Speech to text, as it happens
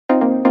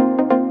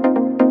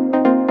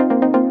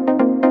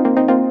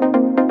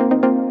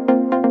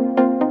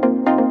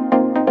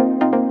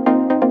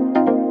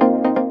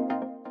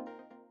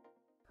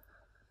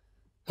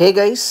Hey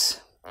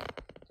guys,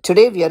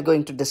 today we are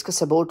going to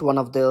discuss about one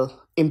of the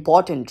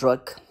important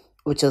drug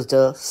which is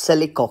the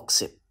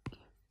celecoxib.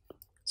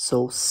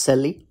 So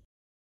celecoxib.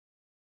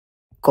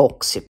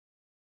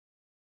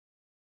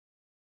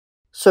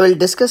 So we'll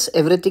discuss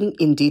everything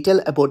in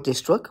detail about this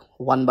drug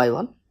one by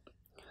one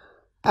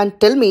and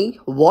tell me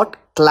what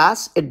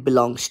class it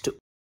belongs to.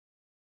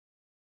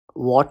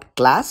 What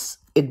class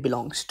it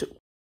belongs to.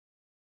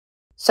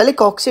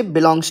 Celecoxib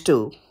belongs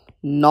to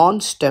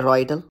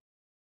non-steroidal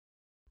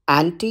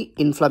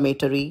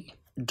anti-inflammatory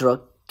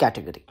drug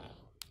category.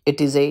 It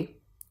is a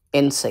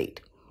NSAID.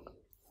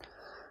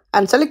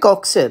 And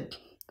celecoxib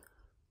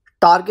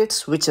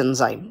targets which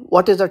enzyme?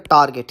 What is the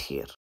target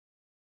here?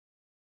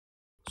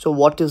 So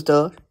what is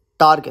the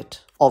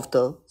target of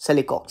the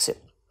celecoxib?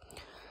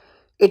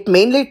 It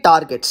mainly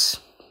targets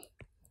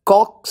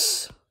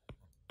COX-2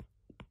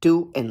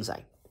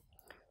 enzyme.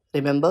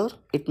 Remember,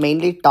 it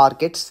mainly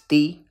targets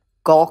the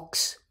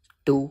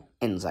COX-2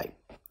 enzyme.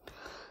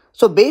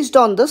 So based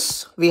on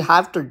this, we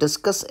have to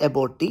discuss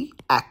about the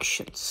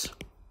actions.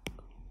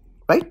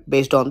 Right?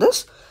 Based on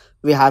this,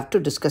 we have to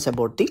discuss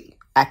about the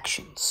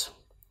actions.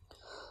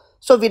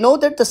 So we know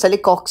that the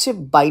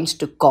celecoxib binds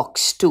to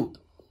COX-2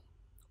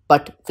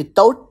 but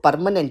without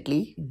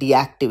permanently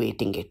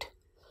deactivating it,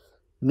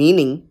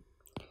 meaning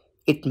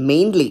it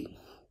mainly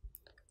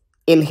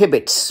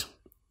inhibits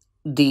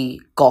the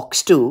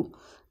COX-2.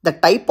 The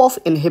type of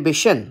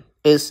inhibition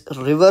is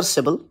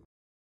reversible.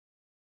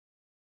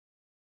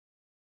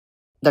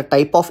 The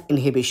type of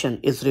inhibition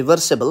is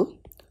reversible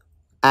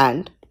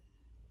and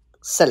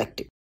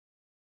selective.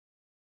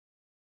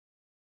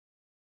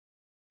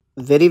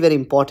 Very, very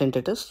important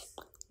it is.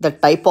 The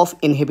type of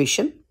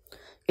inhibition,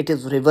 it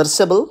is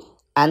reversible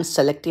and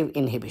selective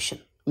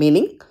inhibition,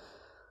 meaning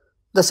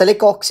the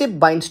celecoxib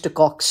binds to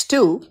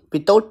COX-2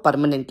 without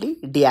permanently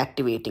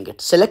deactivating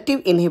it. Selective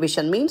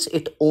inhibition means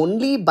it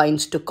only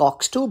binds to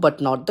COX-2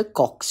 but not the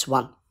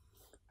COX-1,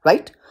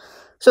 right?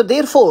 So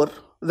therefore,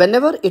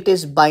 whenever it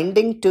is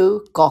binding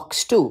to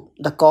COX-2,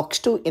 the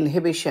COX-2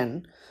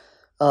 inhibition,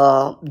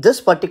 this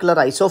particular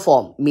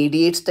isoform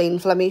mediates the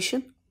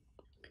inflammation,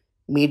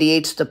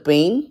 mediates the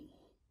pain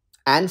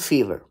and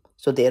fever.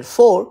 So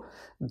therefore,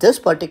 this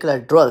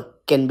particular drug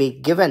can be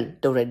given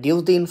to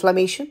reduce the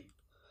inflammation.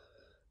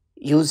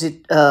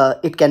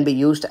 It can be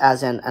used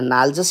as an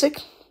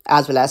analgesic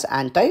as well as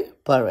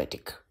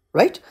antipyretic,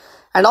 right?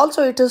 And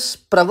also it is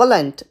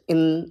prevalent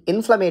in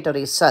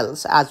inflammatory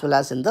cells as well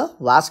as in the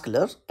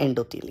vascular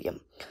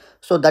endothelium.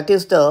 So that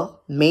is the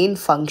main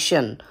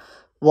function.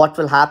 What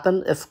will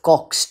happen if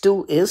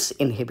COX-2 is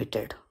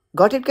inhibited?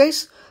 Got it,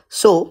 guys?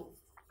 So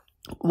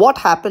what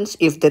happens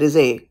if there is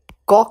a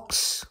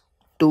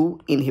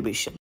COX-2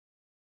 inhibition?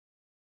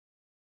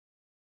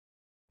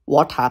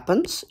 What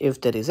happens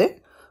if there is a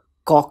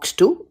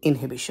COX-2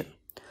 inhibition?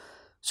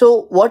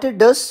 So what it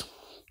does?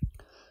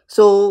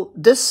 So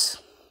this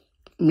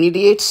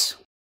mediates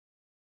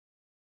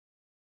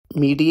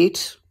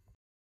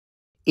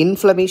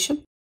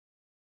inflammation,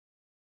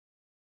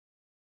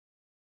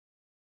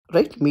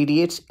 right?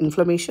 Mediates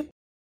inflammation,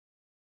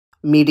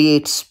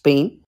 mediates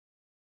pain,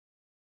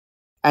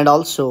 and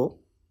also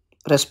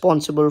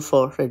responsible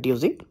for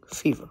reducing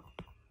fever.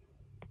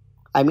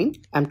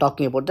 I'm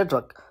talking about the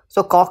drug.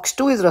 So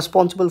COX-2 is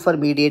responsible for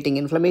mediating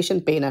inflammation,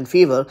 pain and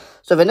fever.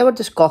 So whenever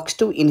this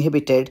COX-2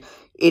 inhibited,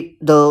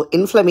 the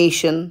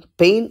inflammation,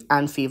 pain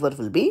and fever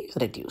will be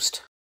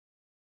reduced.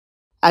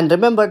 And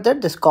remember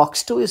that this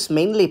COX-2 is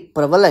mainly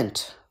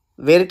prevalent.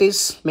 Where it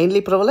is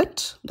mainly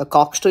prevalent? The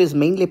COX-2 is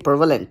mainly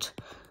prevalent.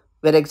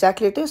 Where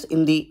exactly it is?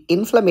 In the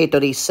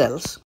inflammatory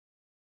cells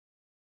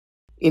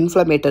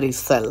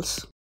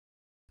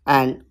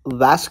and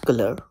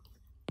vascular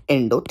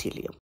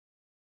endothelium.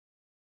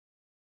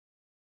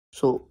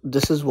 So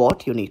this is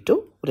what you need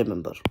to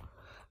remember.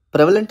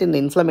 Prevalent in the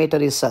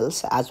inflammatory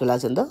cells as well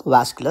as in the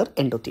vascular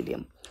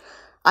endothelium.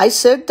 I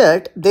said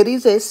that there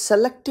is a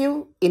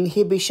selective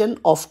inhibition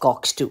of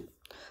COX-2.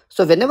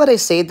 So whenever I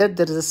say that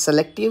there is a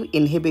selective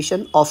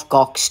inhibition of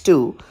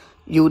COX-2,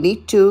 you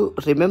need to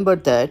remember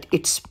that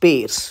it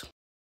spares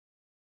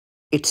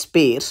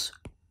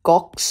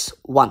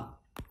COX-1,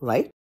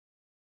 right?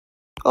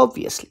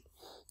 Obviously,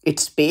 it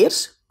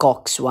spares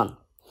COX-1.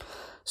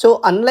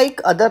 So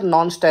unlike other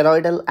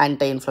non-steroidal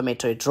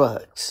anti-inflammatory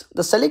drugs,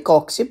 the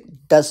celecoxib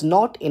does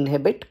not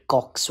inhibit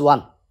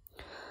COX-1.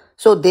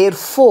 So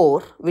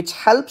therefore, which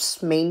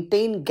helps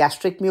maintain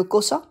gastric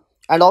mucosa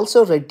and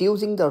also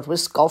reducing the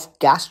risk of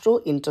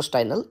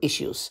gastrointestinal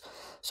issues.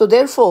 So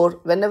therefore,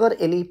 whenever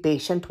any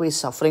patient who is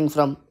suffering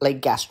from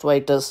like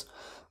gastritis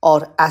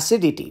or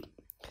acidity,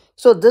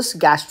 so this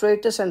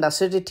gastritis and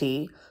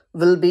acidity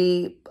will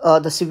be,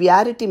 the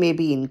severity may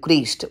be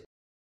increased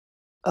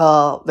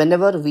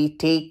whenever we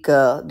take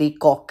the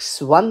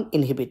COX-1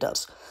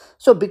 inhibitors.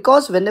 So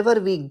because whenever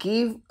we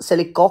give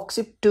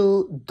celecoxib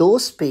to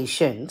those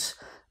patients,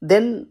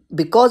 then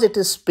because it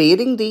is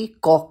sparing the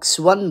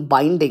COX-1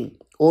 binding,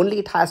 only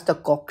it has the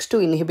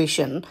COX-2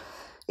 inhibition,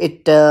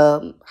 it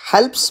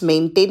helps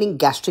maintaining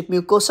gastric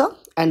mucosa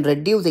and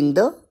reducing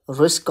the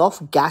risk of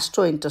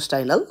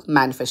gastrointestinal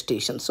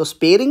manifestations. So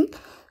sparing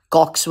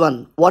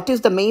COX-1, what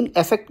is the main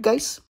effect,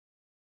 guys?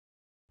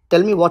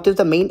 Tell me, what is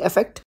the main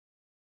effect?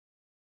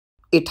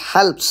 It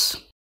helps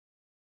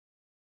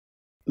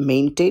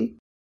maintain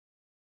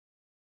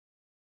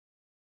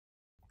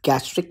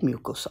gastric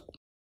mucosa.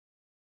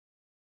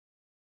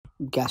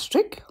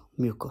 Gastric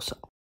mucosa.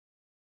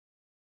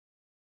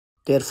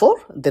 Therefore,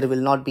 there will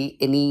not be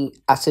any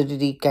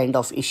acidity kind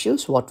of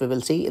issues, what we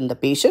will see in the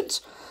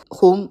patients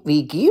whom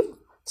we give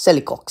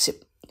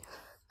Celecoxib.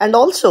 And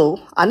also,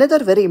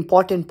 another very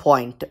important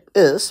point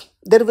is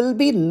there will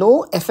be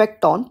no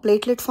effect on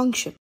platelet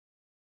function.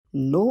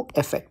 No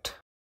effect.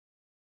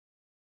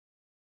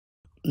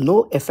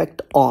 No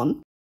effect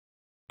on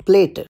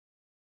platelet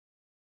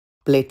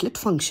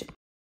function.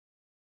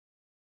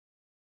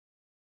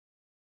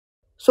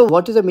 So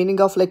what is the meaning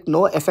of like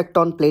no effect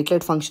on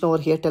platelet function over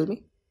here? Tell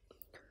me.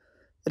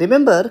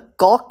 Remember,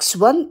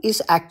 COX-1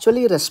 is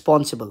actually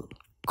responsible.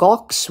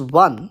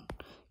 COX-1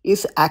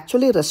 is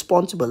actually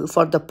responsible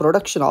for the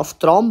production of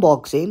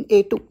thromboxane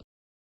A2.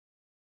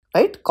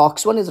 Right?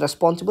 COX-1 is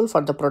responsible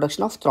for the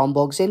production of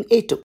thromboxane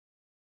A2.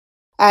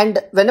 And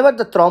whenever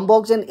the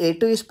thromboxane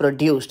A2 is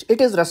produced, it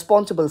is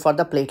responsible for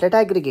the platelet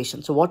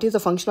aggregation. So what is the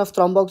function of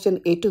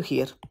thromboxane A2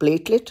 here?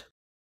 Platelet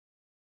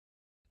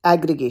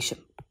aggregation.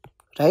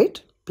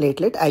 Right?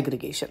 Platelet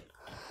aggregation.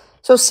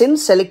 So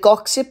since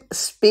Celecoxib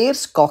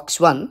spares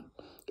COX-1,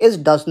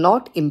 it does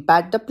not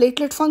impact the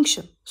platelet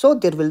function. So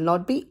there will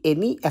not be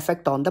any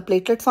effect on the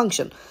platelet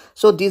function.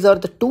 So these are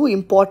the two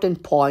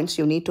important points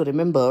you need to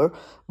remember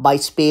by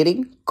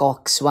sparing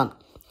COX-1.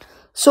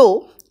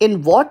 So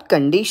in what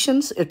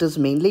conditions it is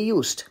mainly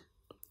used?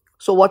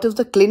 So what is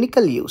the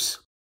clinical use?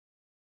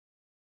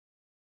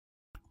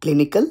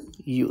 Clinical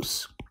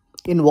use.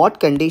 In what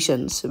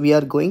conditions we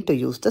are going to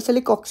use the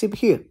Celecoxib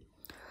here?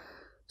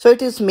 So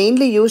it is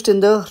mainly used in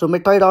the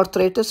rheumatoid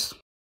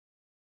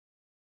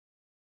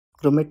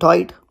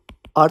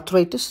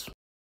arthritis,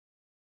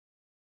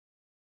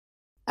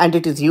 and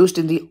it is used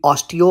in the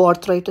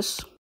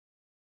osteoarthritis,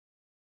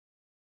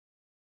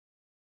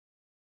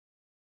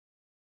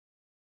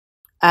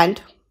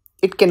 and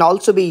it can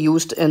also be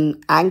used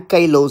in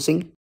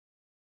ankylosing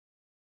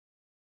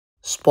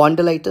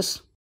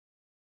spondylitis,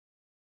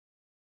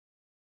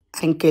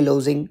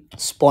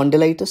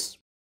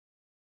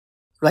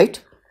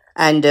 right?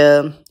 And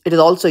it is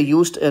also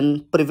used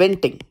in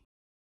preventing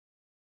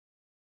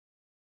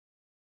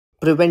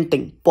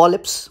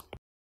polyps,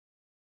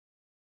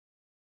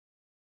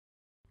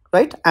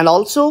 right? And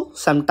also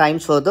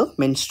sometimes for the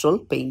menstrual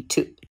pain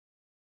too.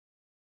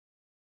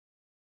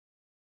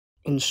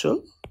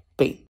 Menstrual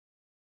pain.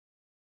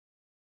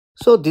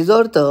 So these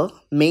are the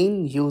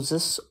main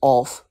uses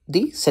of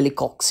the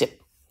Celecoxib.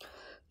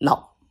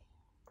 Now,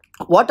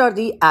 what are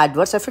the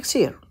adverse effects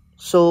here?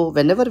 So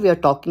whenever we are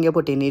talking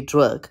about any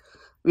drug,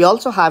 we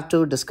also have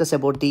to discuss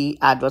about the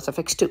adverse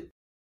effects too.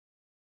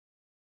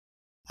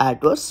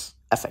 Adverse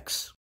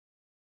effects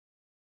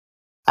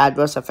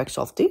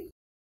of the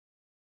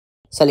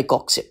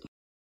Celecoxib.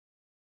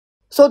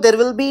 So there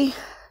will be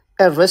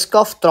a risk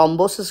of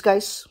thrombosis,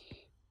 guys.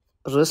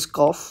 Risk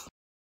of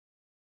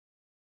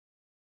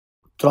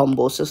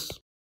thrombosis.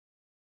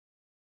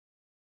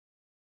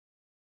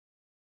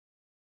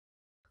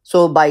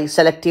 So by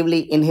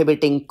selectively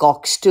inhibiting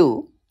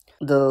COX-2,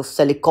 the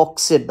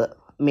Celecoxib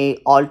may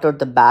alter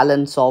the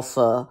balance of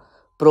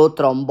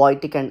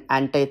prothrombotic and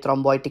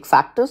antithrombotic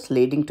factors,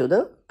 leading to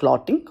the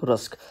clotting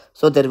risk.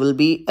 So there will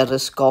be a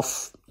risk of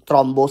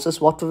thrombosis,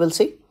 what we will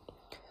see.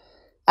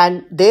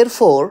 And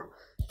therefore,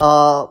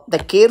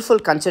 the careful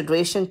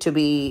consideration to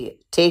be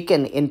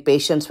taken in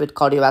patients with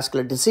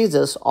cardiovascular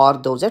diseases are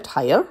those at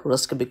higher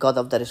risk because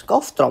of the risk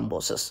of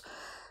thrombosis.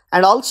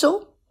 And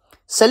also,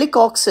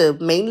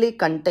 Celecoxib mainly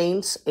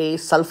contains a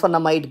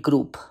sulfonamide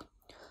group.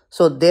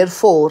 So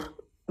therefore,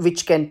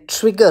 which can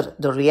trigger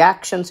the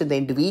reactions in the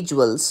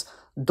individuals,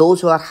 those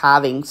who are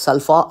having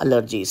sulfa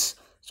allergies.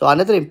 So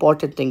another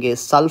important thing is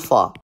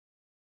sulfa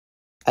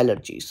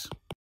allergies.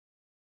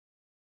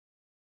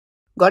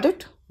 Got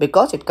it?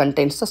 Because it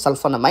contains the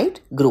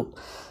sulfonamide group.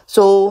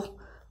 So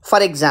for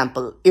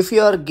example, if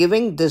you are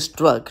giving this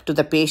drug to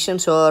the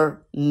patients who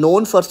are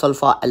known for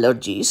sulfa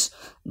allergies,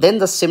 then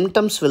the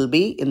symptoms will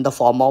be in the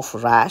form of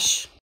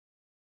rash,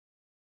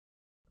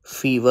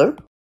 fever,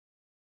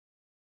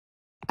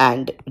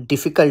 and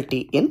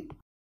difficulty in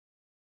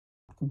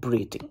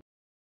breathing.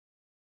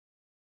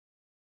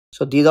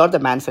 So these are the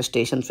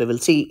manifestations we will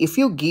see if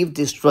you give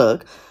this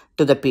drug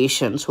to the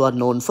patients who are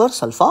known for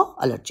sulfa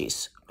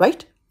allergies,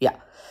 right? Yeah.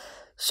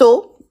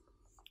 So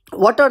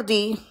what are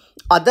the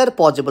other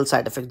possible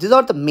side effects? These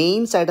are the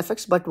main side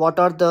effects, but what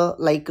are the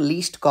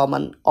least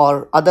common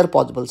or other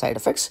possible side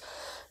effects?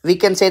 We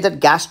can say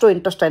that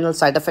gastrointestinal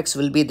side effects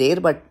will be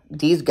there, but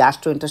these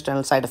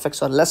gastrointestinal side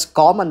effects are less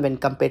common when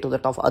compared to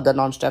that of other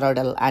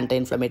non-steroidal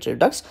anti-inflammatory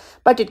drugs,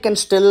 but it can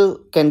still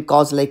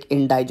cause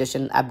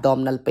indigestion,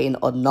 abdominal pain,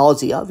 or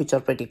nausea, which are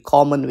pretty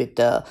common with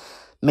the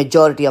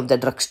majority of the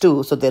drugs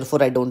too. So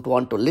therefore, I don't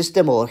want to list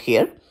them over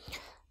here.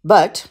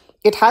 But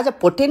it has a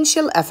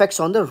potential effects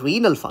on the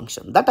renal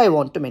function that I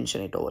want to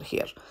mention it over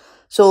here.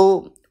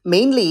 So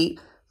mainly,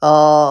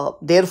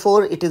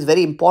 therefore, it is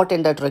very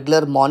important that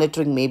regular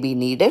monitoring may be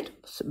needed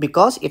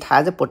because it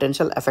has a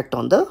potential effect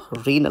on the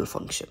renal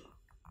function.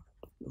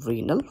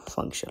 Renal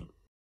function.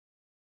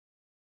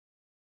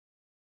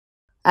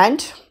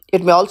 And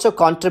it may also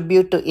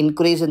contribute to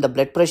increase in the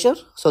blood pressure.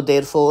 So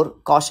therefore,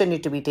 caution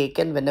need to be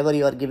taken whenever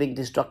you are giving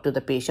this drug to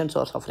the patients who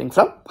are suffering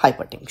from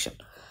hypertension.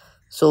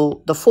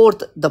 So the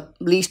fourth, the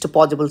least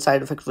possible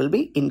side effect will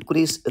be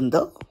increase in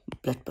the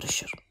blood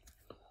pressure.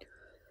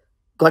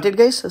 Got it,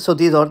 guys? So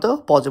these are the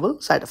possible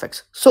side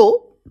effects.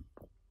 So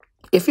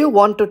if you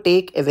want to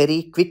take a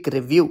very quick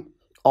review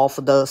of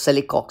the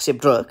Celecoxib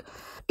drug,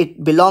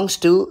 it belongs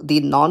to the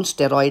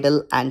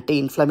non-steroidal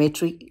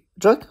anti-inflammatory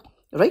drug,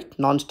 right?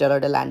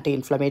 Non-steroidal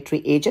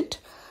anti-inflammatory agent,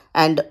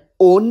 and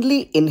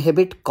only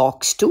inhibit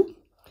COX-2.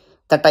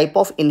 The type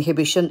of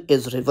inhibition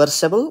is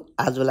reversible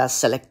as well as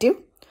selective,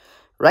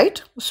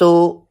 right?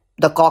 So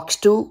the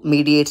COX-2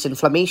 mediates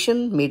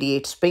inflammation,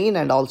 mediates pain,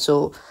 and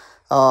also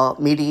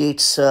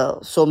mediates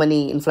so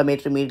many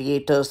inflammatory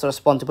mediators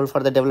responsible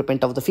for the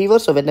development of the fever.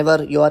 So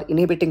whenever you are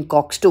inhibiting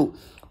COX-2,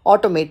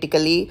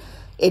 automatically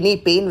any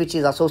pain which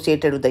is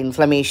associated with the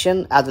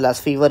inflammation as well as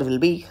fever will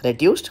be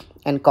reduced,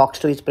 and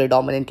COX-2 is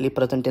predominantly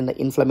present in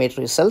the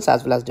inflammatory cells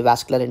as well as the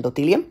vascular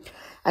endothelium.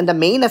 And the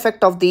main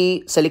effect of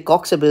the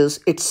Celecoxib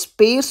is it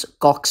spares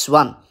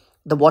COX-1.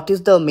 What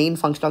is the main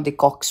function of the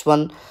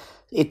COX-1?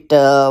 It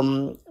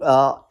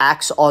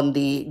acts on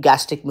the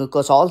gastric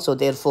mucosa also.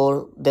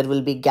 Therefore, there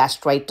will be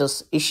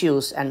gastritis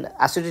issues and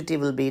acidity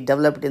will be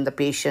developed in the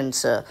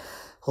patients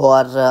who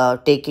are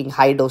taking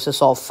high doses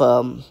of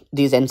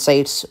these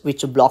NSAIDs,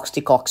 which blocks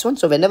the COX-1.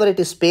 So whenever it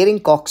is sparing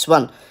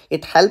COX-1,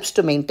 it helps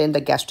to maintain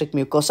the gastric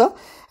mucosa.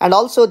 And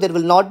also there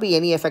will not be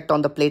any effect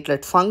on the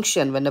platelet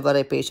function whenever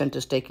a patient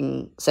is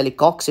taking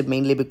Celecoxib,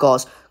 mainly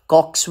because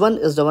COX-1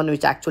 is the one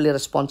which actually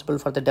responsible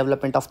for the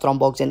development of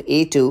thromboxane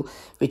A2,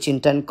 which in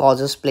turn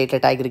causes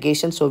platelet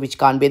aggregation, so which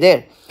can't be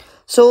there.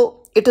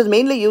 So it is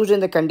mainly used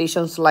in the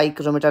conditions like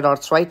rheumatoid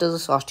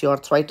arthritis,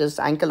 osteoarthritis,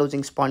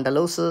 ankylosing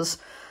spondylitis,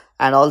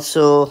 and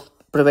also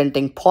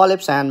preventing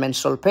polyps and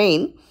menstrual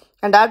pain.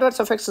 And adverse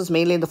effects is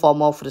mainly in the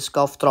form of risk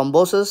of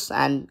thrombosis,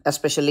 and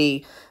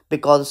especially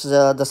because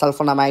the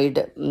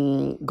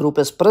sulfonamide group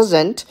is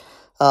present,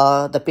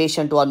 the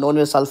patient who are known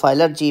with sulfur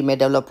allergy may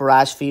develop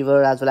rash,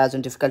 fever, as well as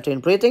difficulty in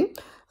breathing.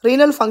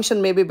 Renal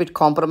function may be a bit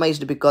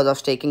compromised because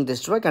of taking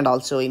this drug, and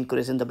also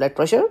increase in the blood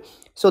pressure.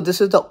 So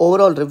this is the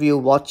overall review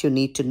what you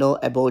need to know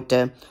about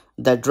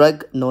the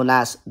drug known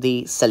as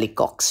the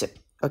Celecoxib.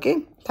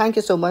 Okay, thank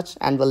you so much,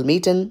 and we'll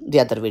meet in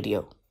the other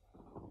video.